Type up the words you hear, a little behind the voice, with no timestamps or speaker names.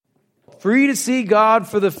Free to see God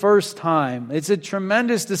for the first time. It's a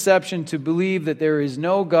tremendous deception to believe that there is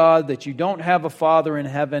no God, that you don't have a Father in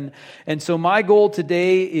heaven. And so my goal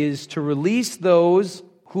today is to release those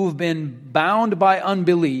who've been bound by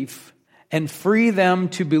unbelief and free them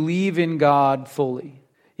to believe in God fully.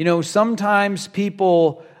 You know, sometimes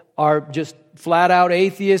people are just flat out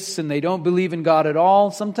atheists and they don't believe in God at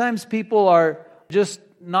all. Sometimes people are just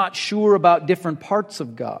not sure about different parts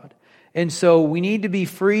of God. And so we need to be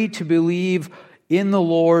free to believe in the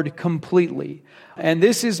Lord completely. And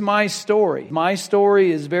this is my story. My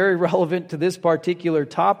story is very relevant to this particular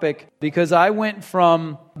topic because I went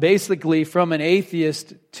from an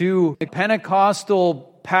atheist to a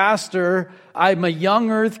Pentecostal pastor. I'm a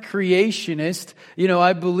young earth creationist. You know,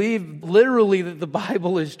 I believe literally that the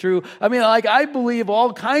Bible is true. I mean, I believe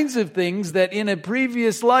all kinds of things that in a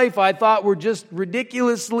previous life I thought were just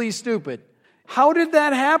ridiculously stupid. How did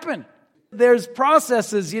that happen? There's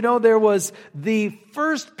processes, there was the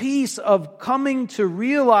first piece of coming to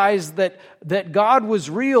realize that God was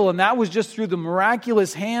real, and that was just through the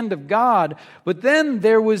miraculous hand of God. But then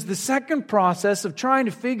there was the second process of trying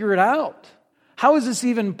to figure it out. How is this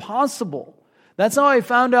even possible? That's how I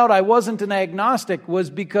found out I wasn't an agnostic, was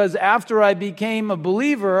because after I became a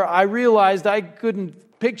believer, I realized I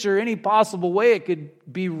couldn't picture any possible way it could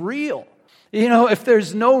be real. If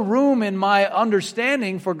there's no room in my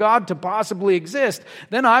understanding for God to possibly exist,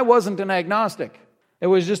 then I wasn't an agnostic. It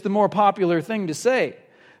was just the more popular thing to say.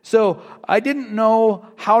 So I didn't know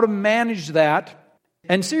how to manage that.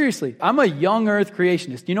 And seriously, I'm a young earth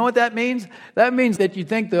creationist. You know what that means? That means that you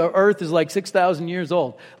think the earth is like 6,000 years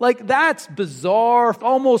old. Like, that's bizarre,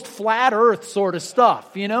 almost flat earth sort of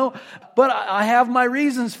stuff, But I have my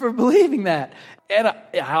reasons for believing that. And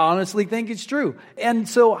I honestly think it's true. And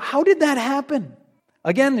so how did that happen?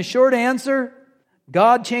 Again, the short answer,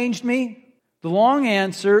 God changed me. The long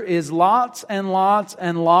answer is lots and lots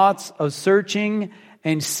and lots of searching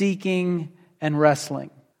and seeking and wrestling.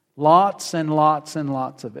 Lots and lots and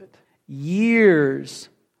lots of it. Years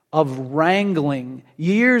of wrangling,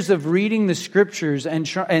 years of reading the scriptures and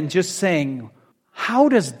just saying, how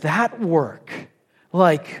does that work?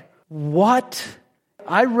 Like, what?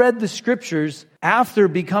 I read the scriptures after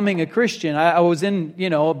becoming a Christian. I was in,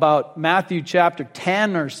 about Matthew chapter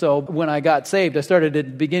 10 or so when I got saved. I started at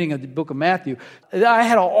the beginning of the book of Matthew. I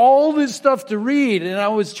had all this stuff to read, and I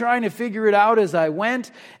was trying to figure it out as I went.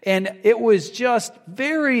 And it was just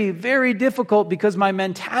very, very difficult because my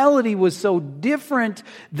mentality was so different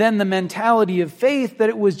than the mentality of faith that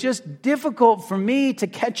it was just difficult for me to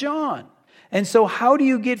catch on. And so how do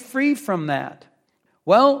you get free from that?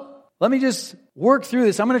 Well, let me just work through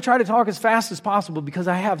this. I'm going to try to talk as fast as possible because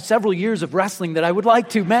I have several years of wrestling that I would like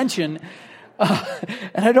to mention.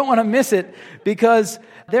 And I don't want to miss it because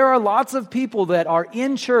there are lots of people that are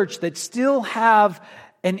in church that still have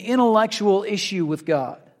an intellectual issue with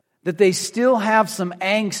God. That they still have some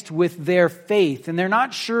angst with their faith. And they're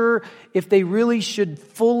not sure if they really should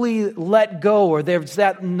fully let go. Or there's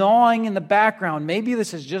that gnawing in the background. Maybe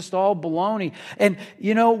this is just all baloney. And,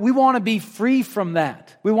 we want to be free from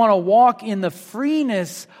that. We want to walk in the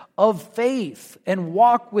freeness of faith and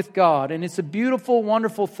walk with God. And it's a beautiful,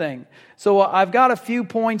 wonderful thing. So I've got a few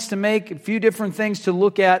points to make, a few different things to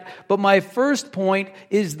look at. But my first point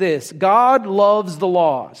is this. God loves the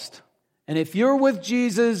lost. And if you're with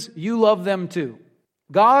Jesus, you love them too.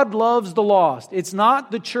 God loves the lost. It's not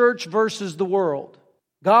the church versus the world.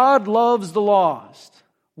 God loves the lost.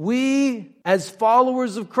 We, as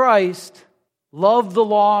followers of Christ, love the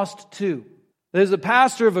lost too. There's a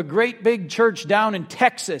pastor of a great big church down in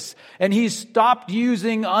Texas, and he stopped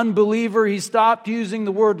using unbeliever. He stopped using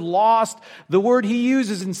the word lost. The word he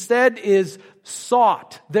uses instead is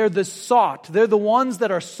sought. They're the sought. They're the ones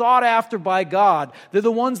that are sought after by God. They're the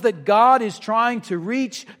ones that God is trying to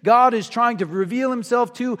reach. God is trying to reveal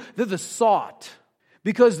himself to. They're the sought.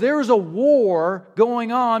 Because there is a war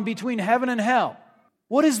going on between heaven and hell.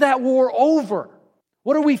 What is that war over?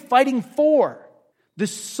 What are we fighting for? The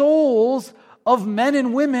souls of men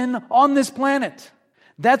and women on this planet.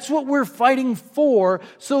 That's what we're fighting for.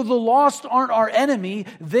 So the lost aren't our enemy.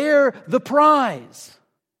 They're the prize.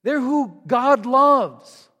 They're who God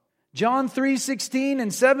loves. John 3:16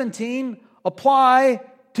 and 17 apply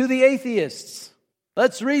to the atheists.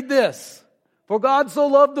 Let's read this. For God so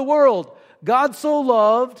loved the world. God so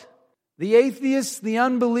loved the atheists, the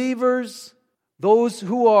unbelievers, those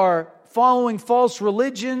who are following false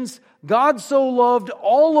religions. God so loved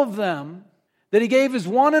all of them that he gave his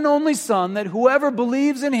one and only Son, that whoever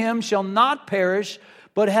believes in him shall not perish,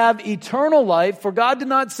 but have eternal life. For God did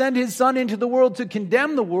not send his Son into the world to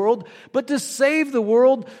condemn the world, but to save the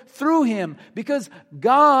world through him. Because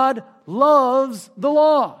God loves the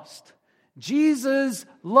lost. Jesus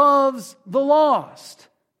loves the lost.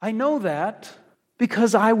 I know that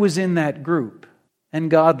because I was in that group and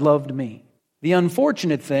God loved me. The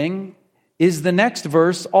unfortunate thing is the next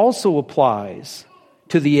verse also applies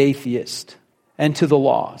to the atheist and to the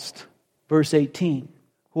lost. Verse 18.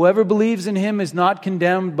 Whoever believes in him is not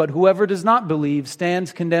condemned, but whoever does not believe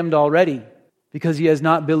stands condemned already, because he has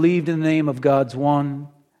not believed in the name of God's one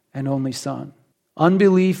and only Son.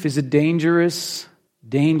 Unbelief is a dangerous,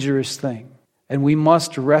 dangerous thing, and we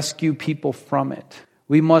must rescue people from it.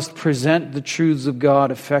 We must present the truths of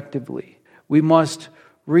God effectively. We must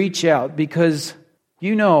reach out because,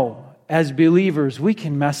 as believers, we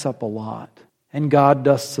can mess up a lot, and God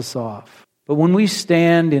dusts us off. But when we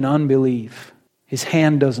stand in unbelief, his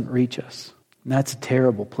hand doesn't reach us. And that's a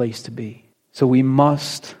terrible place to be. So we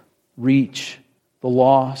must reach the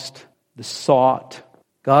lost, the sought.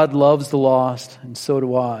 God loves the lost, and so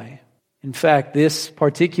do I. In fact, this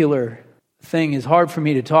particular thing is hard for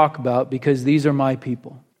me to talk about because these are my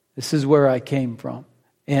people. This is where I came from.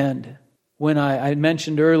 And when I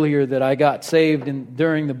mentioned earlier that I got saved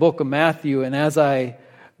during the book of Matthew, and as I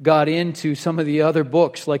got into some of the other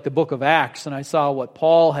books, like the book of Acts, and I saw what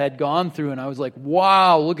Paul had gone through, and I was like,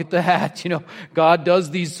 wow, look at that. God does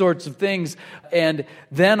these sorts of things. And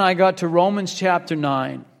then I got to Romans chapter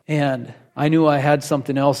 9, and I knew I had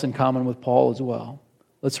something else in common with Paul as well.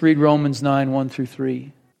 Let's read Romans 9, 1 through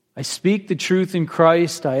 3. I speak the truth in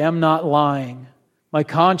Christ, I am not lying. My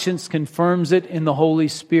conscience confirms it in the Holy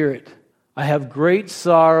Spirit. I have great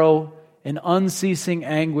sorrow and unceasing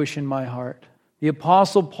anguish in my heart. The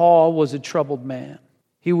Apostle Paul was a troubled man.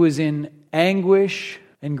 He was in anguish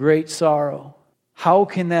and great sorrow. How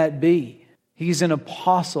can that be? He's an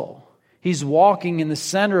apostle. He's walking in the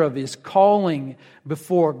center of his calling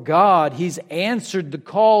before God. He's answered the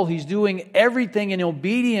call. He's doing everything in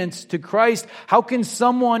obedience to Christ. How can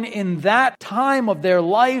someone in that time of their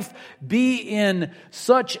life be in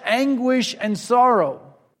such anguish and sorrow?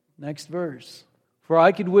 Next verse. For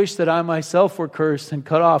I could wish that I myself were cursed and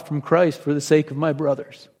cut off from Christ for the sake of my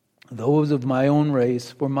brothers, those of my own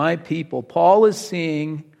race, for my people. Paul is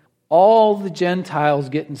seeing all the Gentiles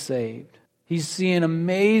getting saved. He's seeing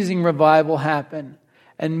amazing revival happen.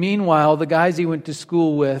 And meanwhile, the guys he went to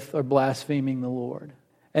school with are blaspheming the Lord.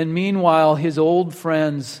 And meanwhile, his old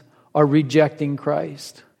friends are rejecting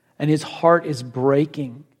Christ. And his heart is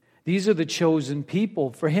breaking. These are the chosen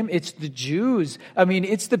people. For him, it's the Jews.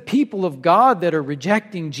 It's the people of God that are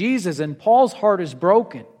rejecting Jesus, and Paul's heart is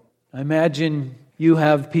broken. I imagine you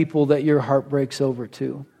have people that your heart breaks over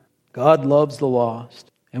too. God loves the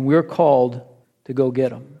lost, and we're called to go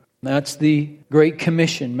get them. That's the Great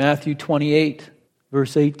Commission, Matthew 28,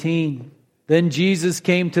 verse 18. Then Jesus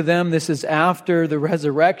came to them. This is after the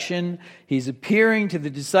resurrection. He's appearing to the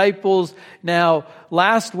disciples. Now,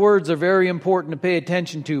 last words are very important to pay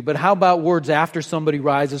attention to. But how about words after somebody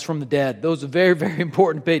rises from the dead? Those are very, very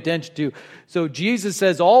important to pay attention to. So Jesus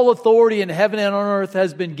says, all authority in heaven and on earth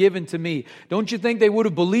has been given to me. Don't you think they would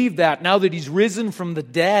have believed that now that he's risen from the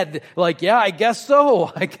dead? Yeah, I guess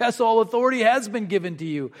so. I guess all authority has been given to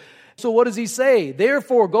you. So what does he say?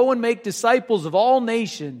 Therefore, go and make disciples of all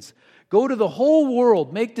nations. Go to the whole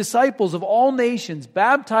world, make disciples of all nations,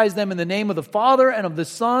 baptize them in the name of the Father and of the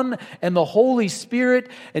Son and the Holy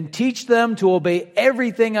Spirit, and teach them to obey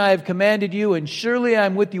everything I have commanded you, and surely I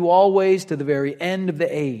am with you always to the very end of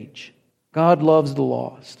the age. God loves the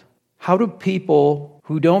lost. How do people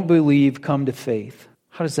who don't believe come to faith?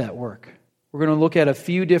 How does that work? We're going to look at a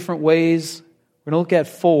few different ways. We're going to look at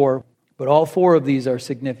 4, but all 4 of these are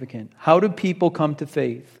significant. How do people come to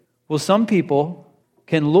faith? Well, some people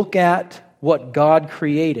can look at what God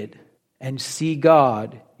created and see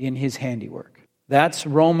God in his handiwork. That's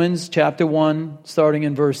Romans chapter 1, starting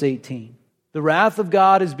in verse 18. The wrath of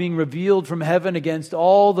God is being revealed from heaven against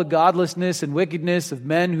all the godlessness and wickedness of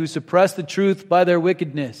men who suppress the truth by their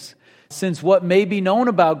wickedness. Since what may be known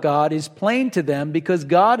about God is plain to them because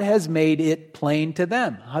God has made it plain to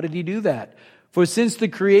them. How did he do that? For since the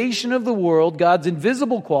creation of the world, God's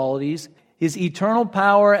invisible qualities, his eternal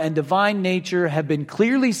power and divine nature have been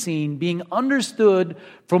clearly seen, being understood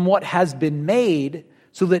from what has been made,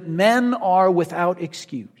 so that men are without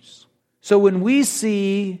excuse. So when we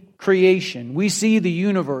see creation, we see the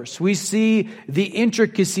universe, we see the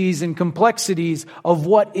intricacies and complexities of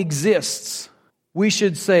what exists, we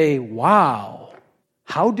should say, wow,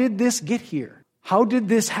 how did this get here? How did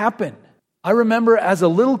this happen? I remember as a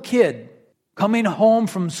little kid coming home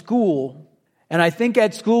from school And I think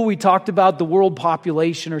at school we talked about the world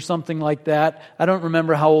population or something like that. I don't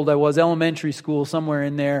remember how old I was, elementary school, somewhere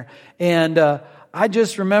in there. And I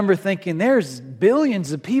just remember thinking, there's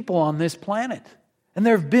billions of people on this planet. And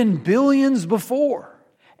there have been billions before.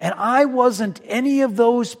 And I wasn't any of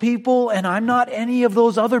those people, and I'm not any of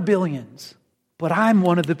those other billions. But I'm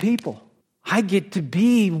one of the people. I get to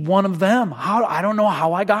be one of them. I don't know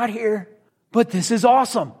how I got here, but this is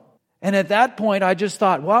awesome. And at that point, I just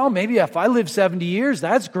thought, well, maybe if I live 70 years,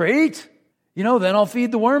 that's great. Then I'll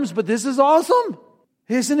feed the worms, but this is awesome.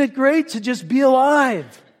 Isn't it great to just be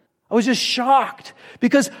alive? I was just shocked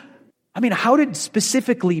because, how did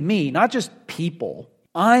specifically me, not just people,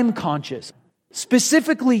 I'm conscious.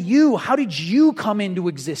 Specifically you, how did you come into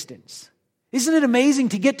existence? Isn't it amazing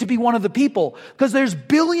to get to be one of the people? Because there's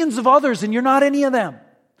billions of others and you're not any of them.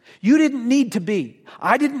 You didn't need to be.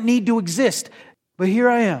 I didn't need to exist. But here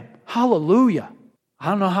I am. Hallelujah. I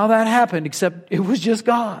don't know how that happened, except it was just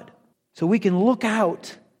God. So we can look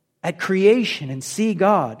out at creation and see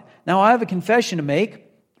God. Now, I have a confession to make.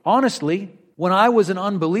 Honestly, when I was an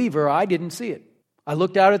unbeliever, I didn't see it. I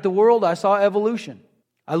looked out at the world, I saw evolution.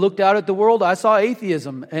 I looked out at the world, I saw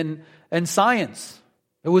atheism and science.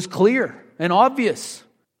 It was clear and obvious.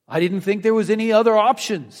 I didn't think there was any other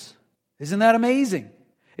options. Isn't that amazing?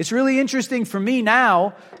 It's really interesting for me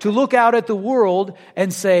now to look out at the world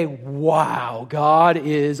and say, wow, God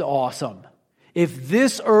is awesome. If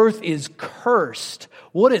this earth is cursed,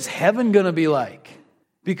 what is heaven going to be like?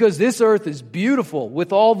 Because this earth is beautiful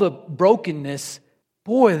with all the brokenness.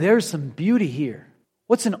 Boy, there's some beauty here.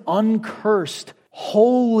 What's an uncursed,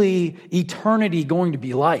 holy eternity going to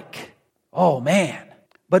be like? Oh, man.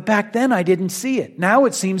 But back then I didn't see it. Now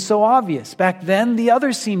it seems so obvious. Back then the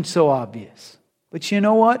others seemed so obvious. But you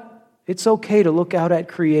know what? It's okay to look out at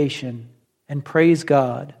creation and praise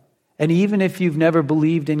God. And even if you've never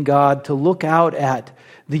believed in God, to look out at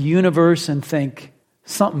the universe and think,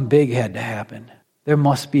 something big had to happen. There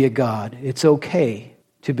must be a God. It's okay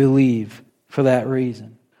to believe for that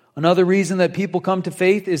reason. Another reason that people come to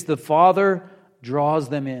faith is the Father draws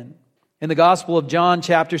them in. In the Gospel of John,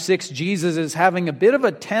 chapter 6, Jesus is having a bit of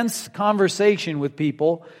a tense conversation with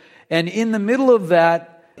people. And in the middle of that,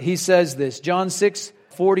 he says this, John 6,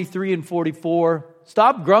 43 and 44,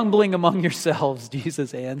 "Stop grumbling among yourselves,"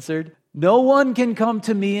 Jesus answered. "No one can come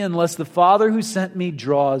to me unless the Father who sent me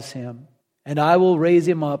draws him, and I will raise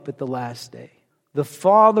him up at the last day." The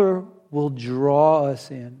Father will draw us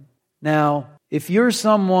in. Now, if you're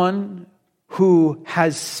someone who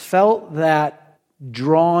has felt that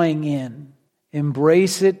drawing in,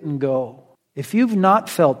 embrace it and go. If you've not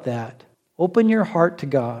felt that, open your heart to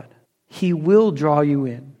God. He will draw you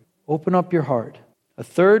in. Open up your heart. A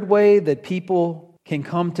third way that people can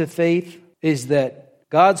come to faith is that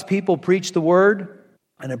God's people preach the word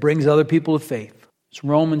and it brings other people to faith. It's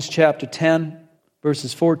Romans chapter 10,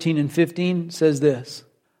 verses 14 and 15 says this,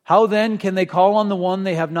 "How then can they call on the one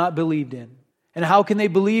they have not believed in? And how can they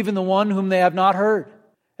believe in the one whom they have not heard?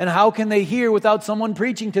 And how can they hear without someone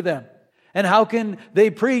preaching to them? And how can they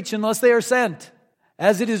preach unless they are sent?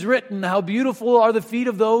 As it is written, how beautiful are the feet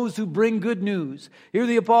of those who bring good news." Here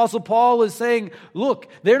the Apostle Paul is saying, look,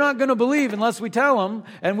 they're not going to believe unless we tell them,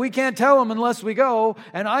 and we can't tell them unless we go,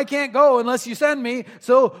 and I can't go unless you send me,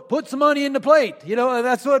 so put some money in the plate.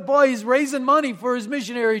 That's what, boy, he's raising money for his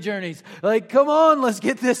missionary journeys. Like, come on, let's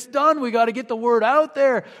get this done. We got to get the word out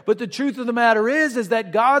there. But the truth of the matter is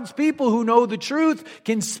that God's people who know the truth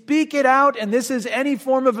can speak it out, and this is any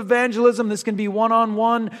form of evangelism. This can be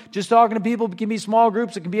one-on-one, just talking to people. It can be small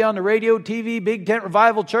groups. It can be on the radio, TV, big tent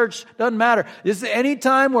revival, church. Doesn't matter. This is any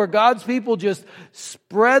time where God's people just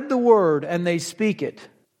spread the word and they speak it.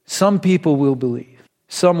 Some people will believe.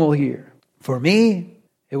 Some will hear. For me,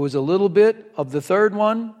 it was a little bit of the third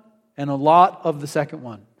one and a lot of the second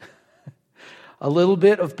one. A little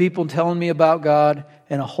bit of people telling me about God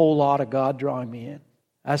and a whole lot of God drawing me in.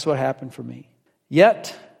 That's what happened for me.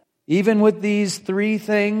 Yet, even with these three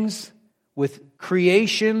things, with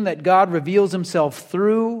creation that God reveals himself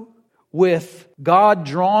through, with God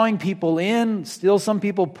drawing people in, still some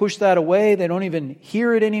people push that away. They don't even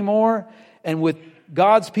hear it anymore. And with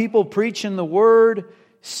God's people preaching the word,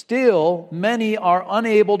 still many are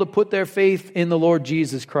unable to put their faith in the Lord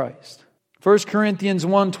Jesus Christ. 1 Corinthians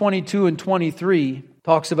 1, 22 and 23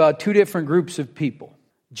 talks about two different groups of people.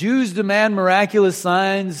 Jews demand miraculous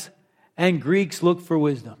signs and Greeks look for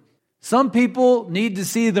wisdom. Some people need to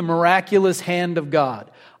see the miraculous hand of God.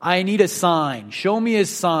 I need a sign. Show me a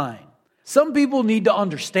sign. Some people need to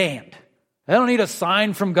understand. They don't need a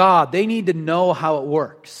sign from God. They need to know how it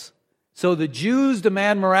works. So the Jews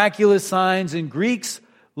demand miraculous signs and Greeks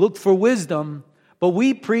look for wisdom. But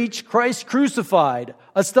we preach Christ crucified,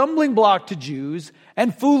 a stumbling block to Jews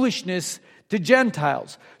and foolishness to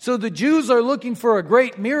Gentiles. So the Jews are looking for a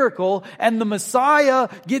great miracle, and the Messiah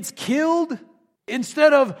gets killed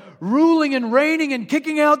instead of ruling and reigning and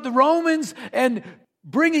kicking out the Romans and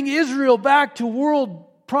bringing Israel back to world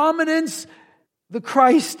prominence. The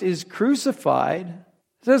Christ is crucified.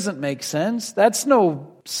 It doesn't make sense. That's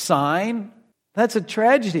no sign. That's a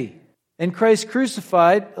tragedy. And Christ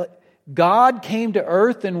crucified, God came to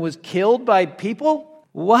earth and was killed by people?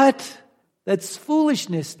 What? That's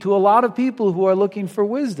foolishness to a lot of people who are looking for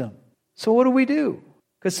wisdom. So what do we do?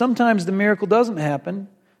 Because sometimes the miracle doesn't happen.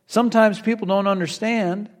 Sometimes people don't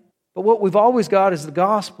understand. But what we've always got is the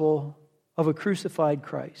gospel of a crucified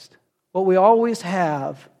Christ. What we always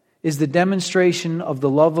have is the demonstration of the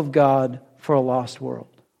love of God for a lost world.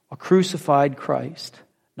 A crucified Christ.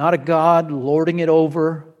 Not a God lording it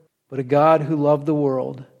over, but a God who loved the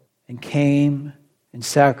world and came and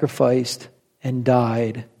sacrificed and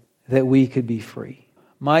died that we could be free.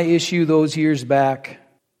 My issue those years back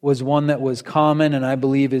was one that was common, and I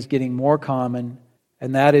believe is getting more common,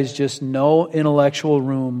 and that is just no intellectual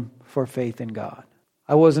room for faith in God.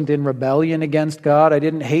 I wasn't in rebellion against God. I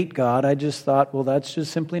didn't hate God. I just thought, well, that's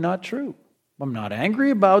just simply not true. I'm not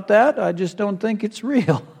angry about that. I just don't think it's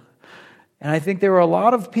real. And I think there are a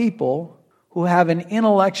lot of people who have an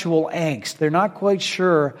intellectual angst. They're not quite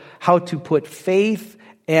sure how to put faith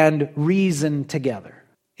and reason together.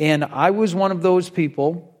 And I was one of those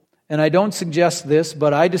people, and I don't suggest this,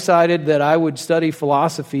 but I decided that I would study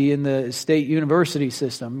philosophy in the state university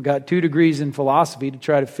system. Got 2 degrees in philosophy to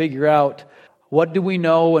try to figure out what do we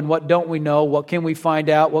know and what don't we know, what can we find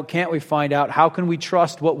out, what can't we find out, how can we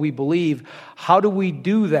trust what we believe, how do we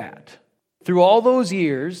do that? Through all those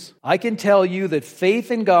years, I can tell you that faith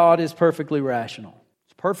in God is perfectly rational.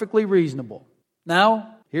 It's perfectly reasonable.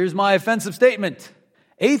 Now, here's my offensive statement.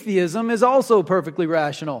 Atheism is also perfectly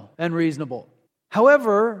rational and reasonable.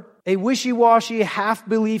 However, a wishy-washy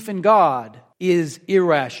half-belief in God is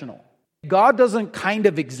irrational. God doesn't kind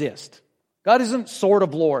of exist. God isn't sort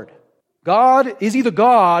of Lord. God is either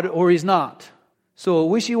God or He's not. So a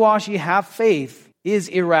wishy-washy half-faith is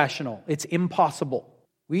irrational. It's impossible.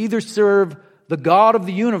 We either serve the God of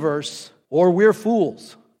the universe or we're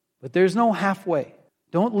fools. But there's no halfway.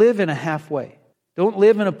 Don't live in a halfway. Don't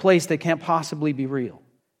live in a place that can't possibly be real.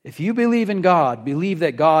 If you believe in God, believe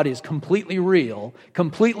that God is completely real,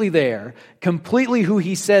 completely there, completely who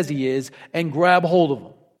He says He is, and grab hold of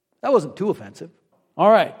Him. That wasn't too offensive. All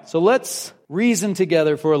right, so let's reason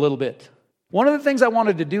together for a little bit. One of the things I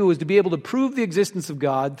wanted to do was to be able to prove the existence of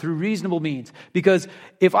God through reasonable means. Because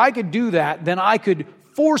if I could do that, then I could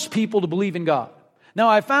force people to believe in God. Now,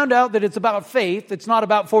 I found out that it's about faith. It's not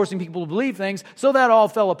about forcing people to believe things, so that all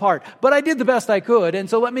fell apart. But I did the best I could, and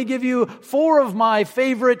so let me give you 4 of my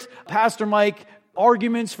favorite Pastor Mike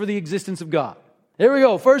arguments for the existence of God. Here we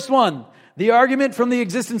go. First one, the argument from the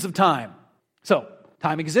existence of time. So,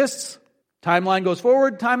 time exists. Timeline goes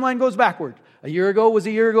forward. Timeline goes backward. A year ago was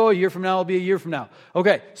a year ago. A year from now will be a year from now.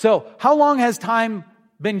 Okay, so how long has time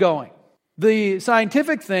been going? The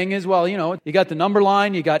scientific thing is, well, you got the number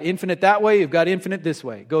line, you got infinite that way, you've got infinite this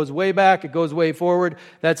way. It goes way back, it goes way forward.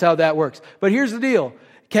 That's how that works. But here's the deal.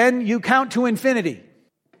 Can you count to infinity?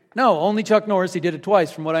 No, only Chuck Norris, he did it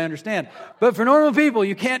twice from what I understand. But for normal people,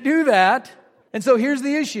 you can't do that. And so here's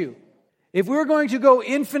the issue. If we're going to go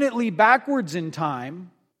infinitely backwards in time,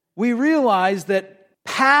 we realize that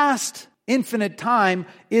past infinite time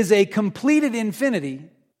is a completed infinity.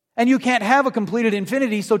 And you can't have a completed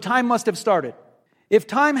infinity, so time must have started. If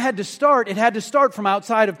time had to start, it had to start from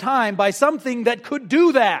outside of time by something that could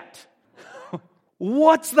do that.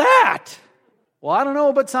 What's that? Well, I don't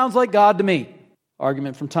know, but sounds like God to me.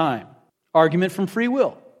 Argument from time. Argument from free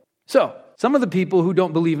will. So, some of the people who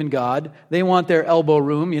don't believe in God, they want their elbow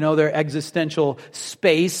room, their existential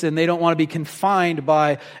space, and they don't want to be confined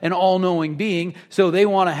by an all-knowing being, so they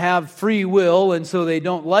want to have free will, and so they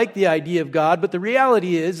don't like the idea of God. But the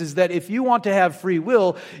reality is that if you want to have free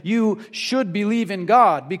will, you should believe in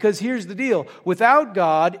God, because here's the deal. Without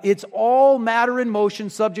God, it's all matter in motion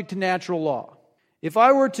subject to natural law. If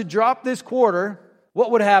I were to drop this quarter, what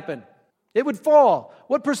would happen? It would fall.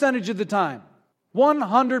 What percentage of the time?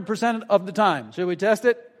 100% of the time. Should we test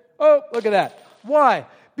it? Oh, look at that. Why?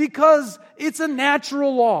 Because it's a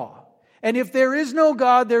natural law. And if there is no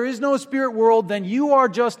God, there is no spirit world, then you are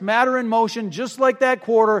just matter in motion, just like that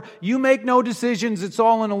quarter. You make no decisions. It's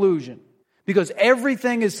all an illusion. Because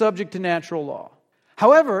everything is subject to natural law.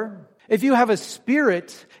 However, If you have a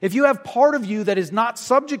spirit, if you have part of you that is not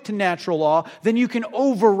subject to natural law, then you can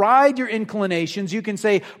override your inclinations. You can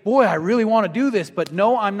say, boy, I really want to do this, but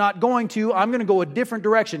no, I'm not going to. I'm going to go a different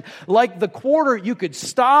direction. Like the quarter, you could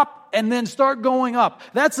stop and then start going up.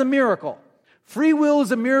 That's a miracle. Free will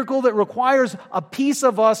is a miracle that requires a piece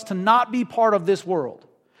of us to not be part of this world,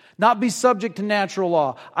 not be subject to natural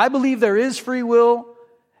law. I believe there is free will.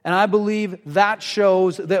 And I believe that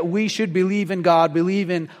shows that we should believe in God, believe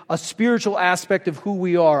in a spiritual aspect of who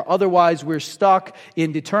we are. Otherwise, we're stuck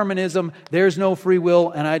in determinism. There's no free will,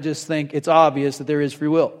 and I just think it's obvious that there is free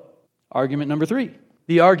will. Argument number 3,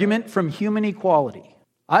 the argument from human equality.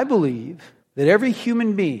 I believe that every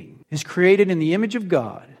human being is created in the image of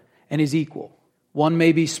God and is equal. One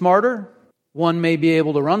may be smarter, one may be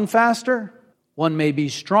able to run faster, one may be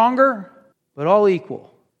stronger, but all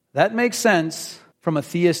equal. That makes sense from a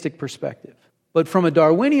theistic perspective. But from a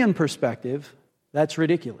Darwinian perspective, that's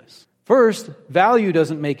ridiculous. First, value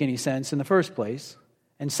doesn't make any sense in the first place.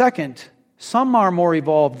 And second, some are more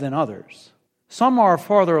evolved than others. Some are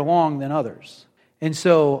farther along than others. And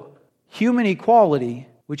so, human equality,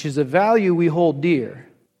 which is a value we hold dear,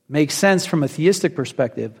 makes sense from a theistic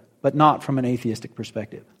perspective, but not from an atheistic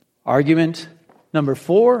perspective. Argument number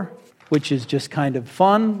 4, which is just kind of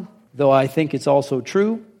fun, though I think it's also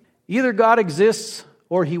true. Either God exists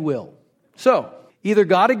or He will. So, either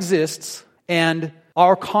God exists and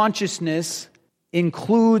our consciousness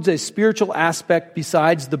includes a spiritual aspect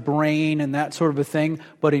besides the brain and that sort of a thing,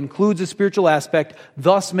 but includes a spiritual aspect,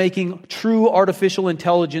 thus making true artificial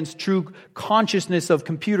intelligence, true consciousness of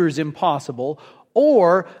computers impossible.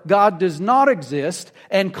 Or God does not exist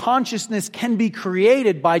and consciousness can be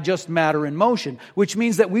created by just matter in motion, which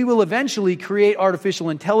means that we will eventually create artificial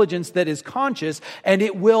intelligence that is conscious and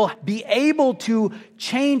it will be able to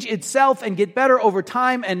change itself and get better over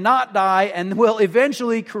time and not die and will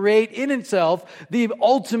eventually create in itself the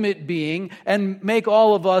ultimate being and make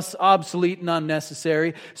all of us obsolete and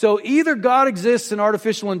unnecessary. So either God exists and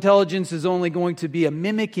artificial intelligence is only going to be a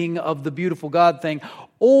mimicking of the beautiful God thing,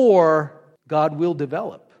 or God will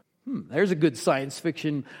develop. There's a good science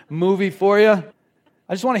fiction movie for you.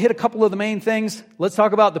 I just want to hit a couple of the main things. Let's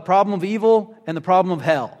talk about the problem of evil and the problem of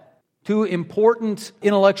hell. 2 important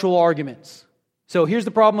intellectual arguments. So here's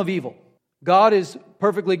the problem of evil. God is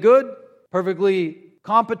perfectly good, perfectly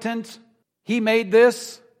competent. He made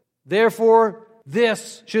this, therefore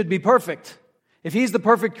this should be perfect. If He's the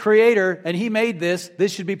perfect creator and He made this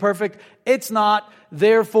should be perfect. It's not,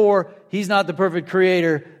 therefore He's not the perfect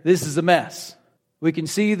creator. This is a mess. We can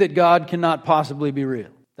see that God cannot possibly be real.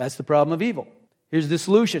 That's the problem of evil. Here's the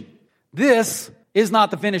solution. This is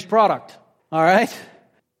not the finished product. All right?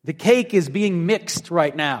 The cake is being mixed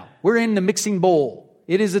right now. We're in the mixing bowl.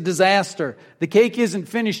 It is a disaster. The cake isn't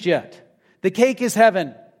finished yet. The cake is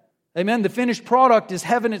heaven. Amen? The finished product is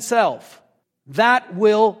heaven itself. That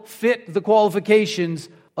will fit the qualifications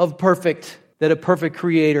of perfect, that a perfect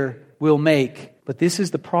creator will make. But this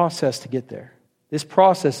is the process to get there. This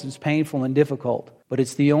process is painful and difficult, but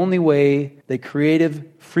it's the only way that creative,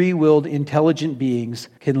 free-willed, intelligent beings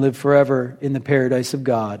can live forever in the paradise of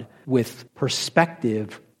God with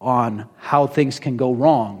perspective on how things can go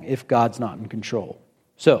wrong if God's not in control.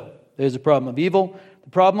 So, there's the problem of evil, the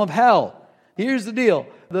problem of hell. Here's the deal.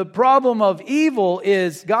 The problem of evil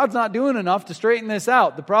is God's not doing enough to straighten this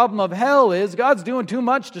out. The problem of hell is God's doing too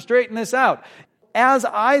much to straighten this out. As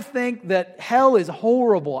I think that hell is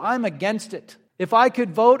horrible, I'm against it. If I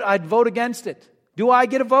could vote, I'd vote against it. Do I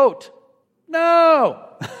get a vote? No!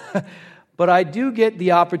 But I do get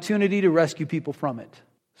the opportunity to rescue people from it.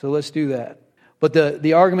 So let's do that. But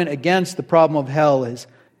the argument against the problem of hell is,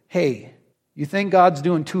 hey, you think God's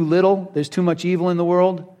doing too little? There's too much evil in the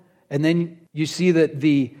world? And then you see that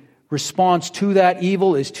the response to that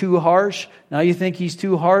evil is too harsh. Now you think He's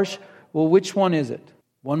too harsh? Well, which one is it?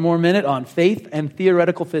 One more minute on faith and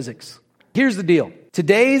theoretical physics. Here's the deal.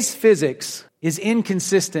 Today's physics is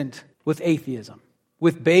inconsistent with atheism,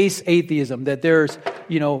 with base atheism, that there's,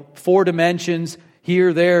 4 dimensions,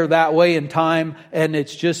 here, there, that way in time, and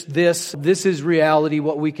it's just this. This is reality,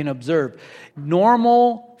 what we can observe.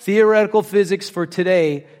 Normal theoretical physics for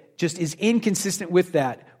today just is inconsistent with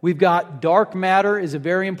that. We've got dark matter is a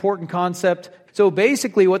very important concept. So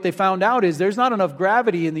basically what they found out is there's not enough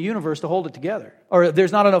gravity in the universe to hold it together. Or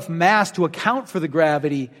there's not enough mass to account for the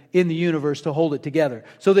gravity in the universe to hold it together.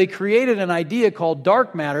 So they created an idea called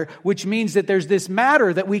dark matter, which means that there's this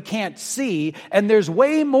matter that we can't see, and there's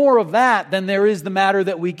way more of that than there is the matter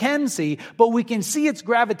that we can see, but we can see its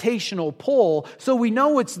gravitational pull, so we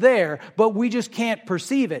know it's there, but we just can't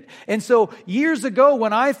perceive it. And so years ago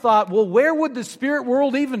when I thought, well, where would the spirit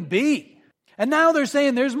world even be? And now they're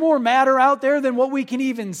saying there's more matter out there than what we can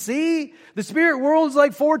even see. The spirit world is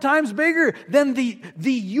like 4 times bigger than the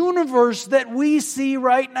universe that we see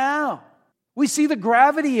right now. We see the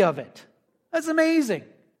gravity of it. That's amazing.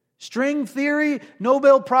 String theory,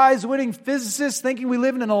 Nobel Prize winning physicists thinking we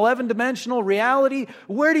live in an 11-dimensional reality.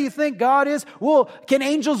 Where do you think God is? Well, can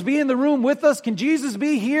angels be in the room with us? Can Jesus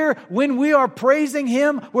be here when we are praising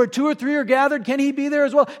Him? Where 2 or 3 are gathered, can He be there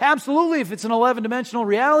as well? Absolutely. If it's an 11-dimensional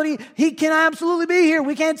reality, He can absolutely be here.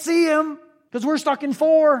 We can't see Him because we're stuck in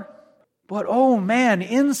 4. But oh man,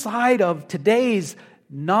 inside of today's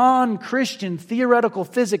non-Christian theoretical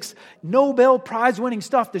physics, Nobel Prize winning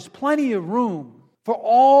stuff, there's plenty of room for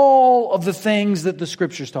all of the things that the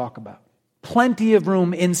Scriptures talk about. Plenty of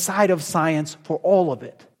room inside of science for all of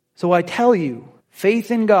it. So I tell you,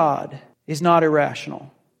 faith in God is not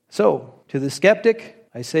irrational. So, to the skeptic,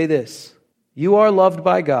 I say this: you are loved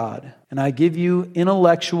by God, and I give you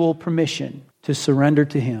intellectual permission to surrender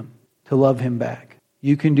to Him, to love Him back.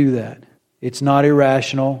 You can do that. It's not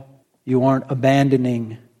irrational. You aren't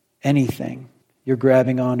abandoning anything. You're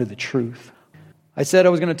grabbing onto the truth. I said I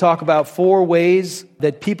was going to talk about 4 ways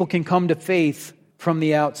that people can come to faith from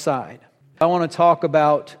the outside. I want to talk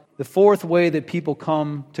about the 4th way that people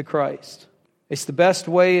come to Christ. It's the best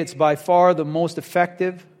way. It's by far the most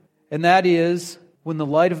effective. And that is when the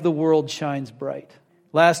light of the world shines bright.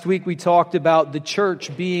 Last week we talked about the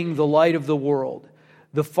church being the light of the world.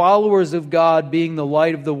 The followers of God being the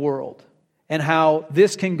light of the world. And how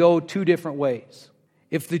this can go 2 different ways.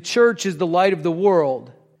 If the church is the light of the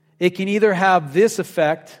world, it can either have this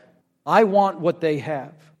effect, I want what they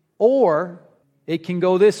have. Or it can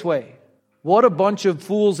go this way. What a bunch of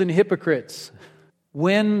fools and hypocrites.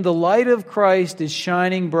 When the light of Christ is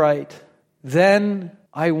shining bright, then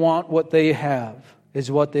I want what they have,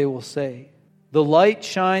 is what they will say. The light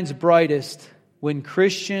shines brightest when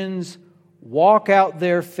Christians walk out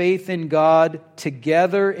their faith in God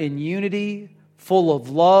together in unity, full of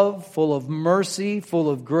love, full of mercy, full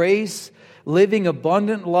of grace, living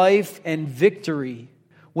abundant life and victory.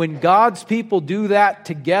 When God's people do that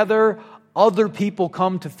together, other people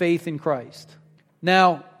come to faith in Christ.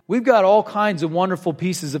 Now, we've got all kinds of wonderful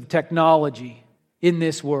pieces of technology in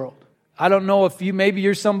this world. I don't know if maybe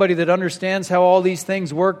you're somebody that understands how all these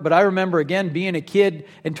things work, but I remember again being a kid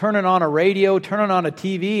and turning on a radio, turning on a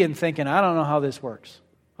TV and thinking, I don't know how this works.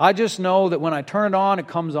 I just know that when I turn it on, it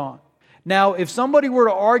comes on. Now, if somebody were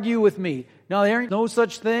to argue with me, no, there ain't no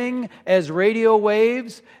such thing as radio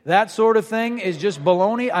waves. That sort of thing is just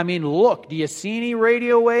baloney. I mean, look, do you see any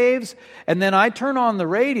radio waves? And then I turn on the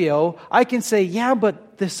radio, I can say, yeah,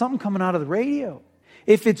 but there's something coming out of the radio.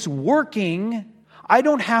 If it's working, I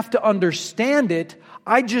don't have to understand it.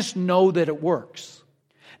 I just know that it works.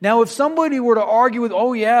 Now, if somebody were to argue with,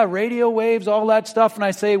 oh yeah, radio waves, all that stuff, and I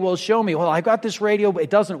say, well, show me. Well, I got this radio, but it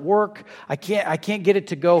doesn't work. I can't get it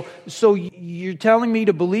to go. So you're telling me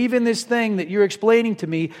to believe in this thing that you're explaining to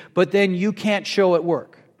me, but then you can't show it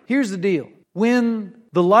work. Here's the deal. When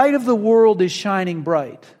the light of the world is shining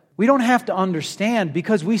bright, we don't have to understand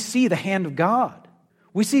because we see the hand of God.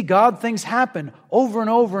 We see God things happen over and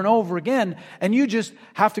over and over again, and you just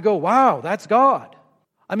have to go, wow, that's God.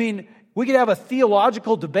 I mean, we could have a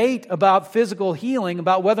theological debate about physical healing,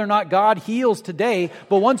 about whether or not God heals today,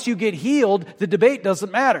 but once you get healed, the debate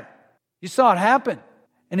doesn't matter. You saw it happen.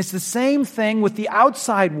 And it's the same thing with the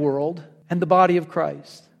outside world and the body of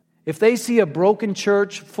Christ. If they see a broken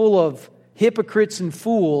church full of hypocrites and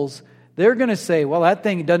fools, they're going to say, well, that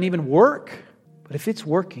thing doesn't even work. But if it's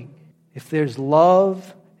working, if there's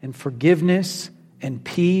love and forgiveness and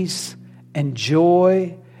peace and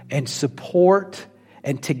joy and support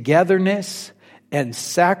and togetherness and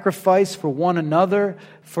sacrifice for one another,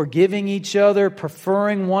 forgiving each other,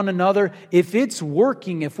 preferring one another, if it's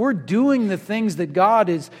working, if we're doing the things that God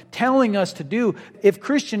is telling us to do, if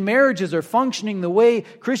Christian marriages are functioning the way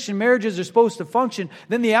Christian marriages are supposed to function,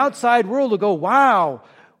 then the outside world will go, wow,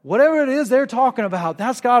 whatever it is they're talking about,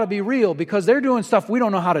 that's got to be real because they're doing stuff we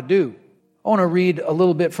don't know how to do. I want to read a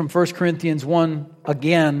little bit from 1 Corinthians 1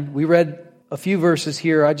 again. We read a few verses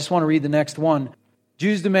here. I just want to read the next one.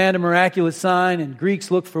 Jews demand a miraculous sign and Greeks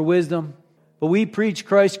look for wisdom. But we preach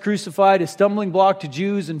Christ crucified, a stumbling block to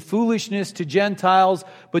Jews and foolishness to Gentiles.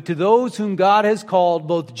 But to those whom God has called,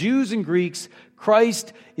 both Jews and Greeks,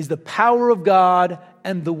 Christ is the power of God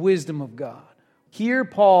and the wisdom of God. Here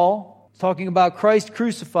Paul is talking about Christ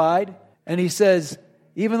crucified. And he says,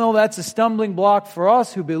 even though that's a stumbling block for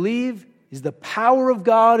us who believe, is the power of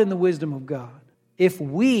God and the wisdom of God. If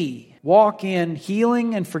we walk in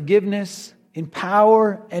healing and forgiveness, in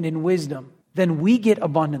power and in wisdom, then we get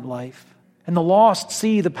abundant life. And the lost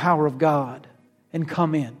see the power of God and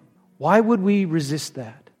come in. Why would we resist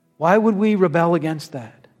that? Why would we rebel against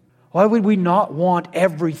that? Why would we not want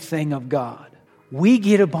everything of God? We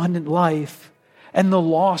get abundant life, and the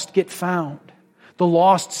lost get found. The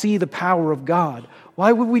lost see the power of God.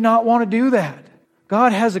 Why would we not want to do that?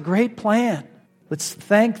 God has a great plan. Let's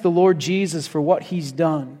thank the Lord Jesus for what He's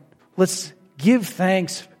done. Let's give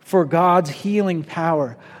thanks for God's healing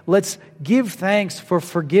power. Let's give thanks for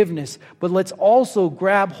forgiveness, but let's also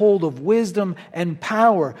grab hold of wisdom and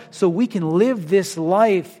power so we can live this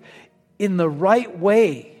life in the right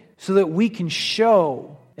way so that we can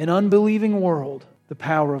show an unbelieving world the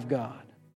power of God.